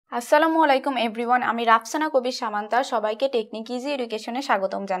আসসালামু আলাইকুম এভরিওয়ান, আমি রাফসানা কবির সামান্তা সবাইকে টেকনিক ইজি এডুকেশনে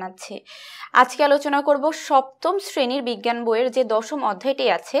স্বাগতম জানাচ্ছি। আজকে আলোচনা করব সপ্তম শ্রেণীর বিজ্ঞান বইয়ের যে দশম অধ্যায়টি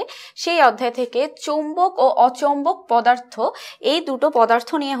আছে সেই অধ্যায় থেকে চৌম্বক ও অচৌম্বক পদার্থ, এই দুটো পদার্থ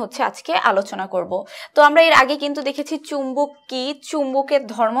নিয়ে আজকে আলোচনা করব। তো আমরা এর আগে কিন্তু দেখেছি চুম্বক কি, চুম্বকের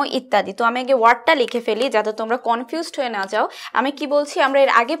ধর্ম ইত্যাদি। তো আমি আগে ওয়ার্ডটা লিখে ফেলি যাতে তোমরা কনফিউজড হয়ে না যাও। আমি কি বলছি, আমরা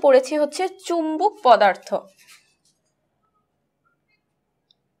এর আগে পড়েছি চুম্বক পদার্থ।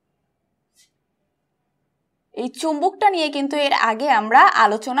 এই চুম্বকটা নিয়ে কিন্তু এর আগে আমরা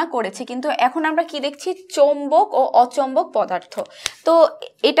আলোচনা করেছি, কিন্তু এখন আমরা কি দেখছি, চৌম্বক ও অচৌম্বক পদার্থ। তো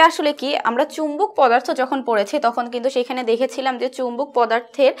এটা আসলে কি, আমরা চুম্বক পদার্থ যখন পড়েছি তখন কিন্তু সেখানে দেখেছিলাম যে চুম্বক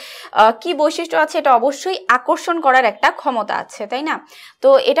পদার্থের কি বৈশিষ্ট্য আছে, এটা অবশ্যই আকর্ষণ করার একটা ক্ষমতা আছে, তাই না? তো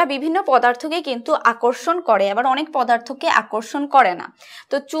এটা বিভিন্ন পদার্থকে কিন্তু আকর্ষণ করে, আবার অনেক পদার্থকে আকর্ষণ করে না।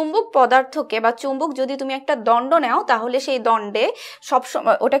 তো চুম্বক পদার্থকে বা চুম্বক যদি তুমি একটা দণ্ড নাও, তাহলে সেই দণ্ডে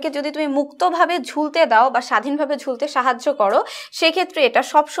সবসময় ওটাকে যদি তুমি মুক্তভাবে ঝুলতে দাও বা স্বাধীনভাবে ঝুলতে সাহায্য করো, সেক্ষেত্রে এটা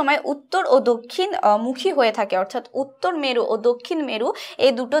সবসময় উত্তর ও দক্ষিণ মুখী হয়ে থাকে। অর্থাৎ উত্তর মেরু ও দক্ষিণ মেরু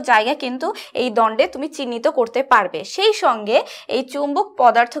এই দুটো জায়গা কিন্তু এই দণ্ডে তুমি চিহ্নিত করতে পারবে। সেই সঙ্গে এই চুম্বক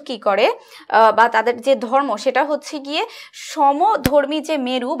পদার্থ কি করে বা তাদের যে ধর্ম, সেটা গিয়ে সমধর্মী যে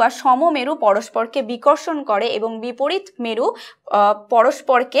মেরু বা সমমেরু পরস্পরকে বিকর্ষণ করে এবং বিপরীত মেরু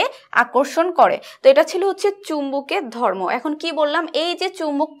পরস্পরকে আকর্ষণ করে। তো এটা ছিল চুম্বকের ধর্ম। এখন কি বললাম, এই যে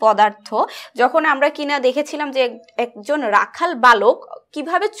চুম্বক পদার্থ, যখন আমরা কিনা দেখেছিলাম যে একজন রাখাল বালক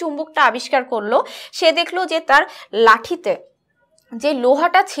কিভাবে চুম্বকটা আবিষ্কার করলো, সে দেখলো যে তার লাঠিতে যে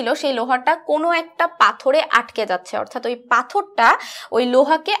লোহাটা ছিল সেই লোহাটা কোনো একটা পাথরে আটকে যাচ্ছে, অর্থাৎ ওই পাথরটা ওই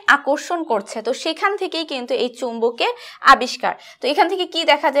লোহাকে আকর্ষণ করছে। তো সেখান থেকেই কিন্তু এই চুম্বকের আবিষ্কার। তো এখান থেকে কি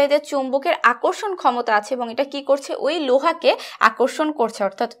দেখা যায় যে চুম্বকের আকর্ষণ ক্ষমতা আছে এবং এটা কি করছে, ওই লোহাকে আকর্ষণ করছে।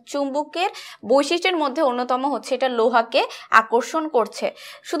 অর্থাৎ চুম্বকের বৈশিষ্ট্যের মধ্যে অন্যতম এটা লোহাকে আকর্ষণ করছে।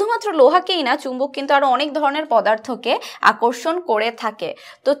 শুধুমাত্র লোহাকেই না, চুম্বক কিন্তু আরো অনেক ধরনের পদার্থকে আকর্ষণ করে থাকে।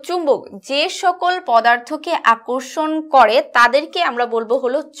 তো চুম্বক যে সকল পদার্থকে আকর্ষণ করে তাদেরকে আমরা বলবো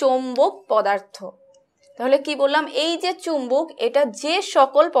চৌম্বক পদার্থ। তাহলে কি বললাম, এই যে চুম্বক, এটা যে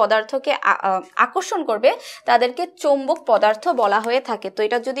সকল পদার্থকে আকর্ষণ করবে তাদেরকে চৌম্বক পদার্থ বলা হয়ে থাকে। তো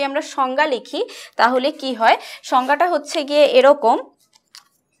এটা যদি আমরা সংজ্ঞা লিখি তাহলে কি হয়, সংজ্ঞাটা গিয়ে এরকম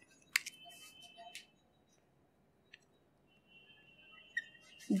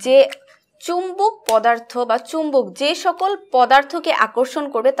যে চুম্বক পদার্থ বা চুম্বক যে সকল পদার্থকে আকর্ষণ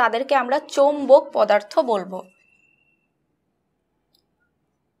করবে তাদেরকে আমরা চৌম্বক পদার্থ বলবো।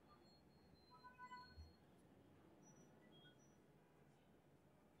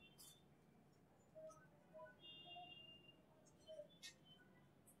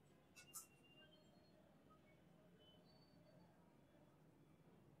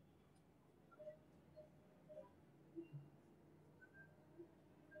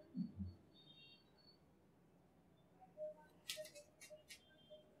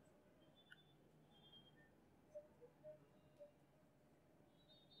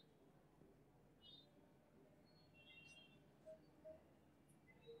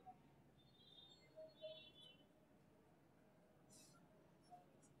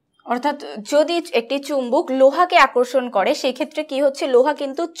 অর্থাৎ যদি একটি চুম্বক লোহাকে আকর্ষণ করে, সেই ক্ষেত্রে কি লোহা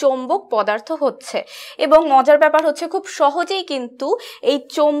কিন্তু চৌম্বক পদার্থ এবং মজার ব্যাপার খুব সহজেই কিন্তু এই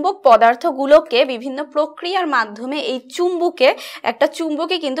চৌম্বক পদার্থগুলোকে বিভিন্ন প্রক্রিয়ার মাধ্যমে এই একটা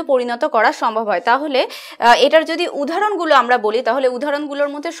চুম্বকে কিন্তু পরিণত করা সম্ভব হয়। তাহলে এটার যদি উদাহরণগুলো আমরা বলি, তাহলে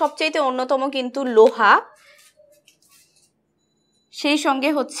উদাহরণগুলোর মধ্যে সবচেয়ে অন্যতম কিন্তু লোহা, সেই সঙ্গে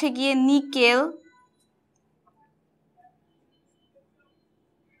গিয়ে নিকেল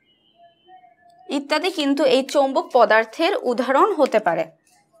ইত্যাদি কিন্তু এই চৌম্বক পদার্থের উদাহরণ হতে পারে।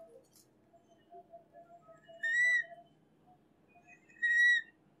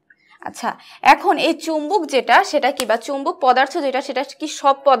 আচ্ছা, এখন এই চুম্বক যেটা, সেটা কি, বা চুম্বক পদার্থ যেটা, সেটা কি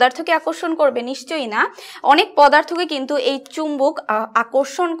সব পদার্থকে আকর্ষণ করবে? নিশ্চয়ই না। অনেক পদার্থকে কিন্তু এই চুম্বক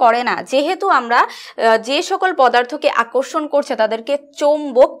আকর্ষণ করে না। যেহেতু আমরা যে সকল পদার্থকে আকর্ষণ করছে তাদেরকে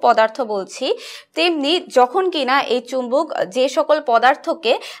চৌম্বক পদার্থ বলছি, তেমনি যখন কিনা এই চুম্বক যে সকল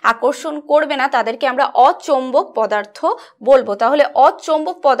পদার্থকে আকর্ষণ করবে না তাদেরকে আমরা অচৌম্বক পদার্থ বলবো। তাহলে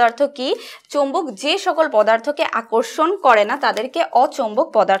অচৌম্বক পদার্থ কি? চুম্বক যে সকল পদার্থকে আকর্ষণ করে না তাদেরকে অচৌম্বক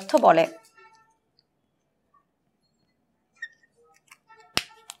পদার্থ বলে।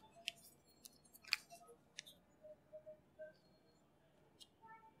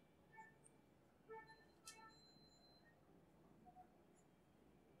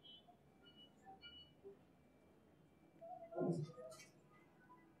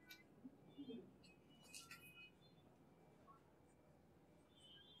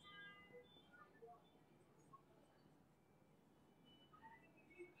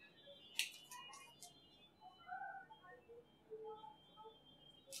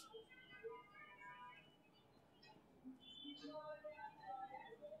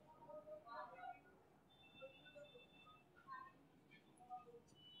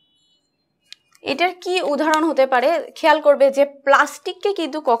 এটার কি উদাহরণ হতে পারে? খেয়াল করবে যে প্লাস্টিককে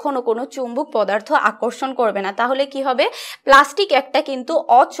কিন্তু কখনো কোনো চুম্বক পদার্থ আকর্ষণ করবে না, তাহলে কি হবে? প্লাস্টিক একটা কিন্তু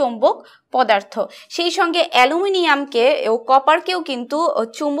অচুম্বক পদার্থ। সেই সঙ্গে অ্যালুমিনিয়ামকে ও কপারকেও কিন্তু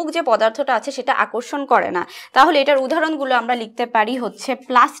চুম্বক যে পদার্থটা আছে সেটা আকর্ষণ করে না। তাহলে এটার উদাহরণগুলো আমরা লিখতে পারি হচ্ছে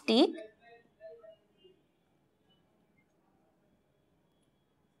প্লাস্টিক,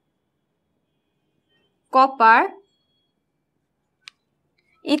 কপার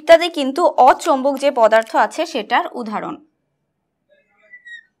ইত্যাদি কিন্তু অচুম্বক যে পদার্থ আছে সেটার উদাহরণ।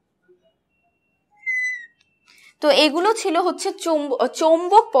 তো এগুলো ছিল হচ্ছে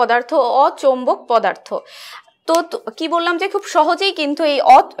চৌম্বক পদার্থ ও অচৌম্বক পদার্থ। তো কি বললাম যে খুব সহজেই কিন্তু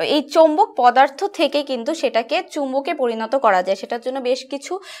এই চৌম্বক পদার্থ থেকে কিন্তু সেটাকে চুম্বকে পরিণত করা যায়। সেটার জন্য বেশ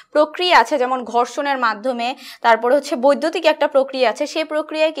কিছু প্রক্রিয়া আছে, যেমন ঘর্ষণের মাধ্যমে, তারপরে হচ্ছে বৈদ্যুতিক একটা প্রক্রিয়া আছে। সেই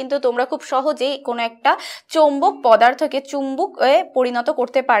প্রক্রিয়ায় কিন্তু তোমরা খুব সহজেই কোনো একটা চৌম্বক পদার্থকে চুম্বকে পরিণত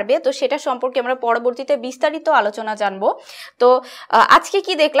করতে পারবে। তো সেটা সম্পর্কে আমরা পরবর্তীতে বিস্তারিত আলোচনা জানবো। তো আজকে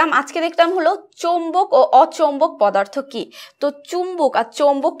কি দেখলাম? আজকে দেখলাম হলো চৌম্বক ও অচৌম্বক পদার্থ কি। তো চুম্বক আর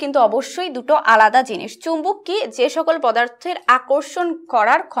চৌম্বক কিন্তু অবশ্যই দুটো আলাদা জিনিস। চুম্বক কি? যে সকল পদার্থের আকর্ষণ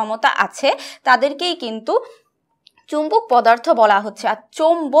করার ক্ষমতা আছে তাদেরকেই কিন্তু চুম্বক পদার্থ বলা হচ্ছে। আর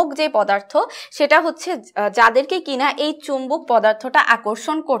চৌম্বক যে পদার্থ সেটা হচ্ছে যাদেরকে কিনা এই চুম্বক পদার্থটা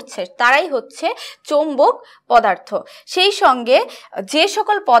আকর্ষণ করছে তারাই হচ্ছে চৌম্বক পদার্থ। সেই সঙ্গে যে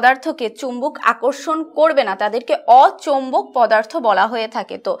সকল পদার্থকে চুম্বক আকর্ষণ করবে না তাদেরকে অচৌম্বক পদার্থ বলা হয়ে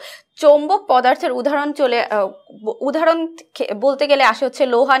থাকে। তো চৌম্বক পদার্থের উদাহরণ বলতে গেলে আসে হচ্ছে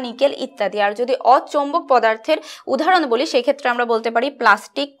লোহা, নিকেল ইত্যাদি। আর যদি অচৌম্বক পদার্থের উদাহরণ বলি সেক্ষেত্রে আমরা বলতে পারি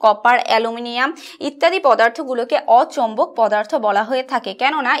প্লাস্টিক, কপার, অ্যালুমিনিয়াম ইত্যাদি পদার্থগুলোকে অচৌম্বক পদার্থ বলা হয়ে থাকে,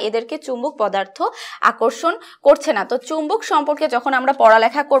 কেননা এদেরকে চুম্বক পদার্থ আকর্ষণ করছে না। তো চুম্বক সম্পর্কে যখন আমরা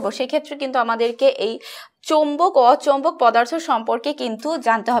পড়ালেখা করব সেক্ষেত্রে কিন্তু আমাদেরকে এই চৌম্বক ও অচৌম্বক পদার্থ সম্পর্কে কিন্তু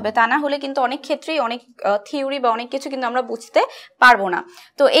জানতে হবে, তা না হলে কিন্তু অনেক ক্ষেত্রেই অনেক থিওরি বা অনেক কিছু কিন্তু আমরা বুঝতে পারবো না।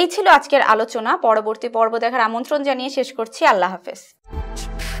 তো এই ছিল আজকের আলোচনা। পরবর্তী পর্ব দেখার আমন্ত্রণ জানিয়ে শেষ করছি। আল্লাহ হাফেজ।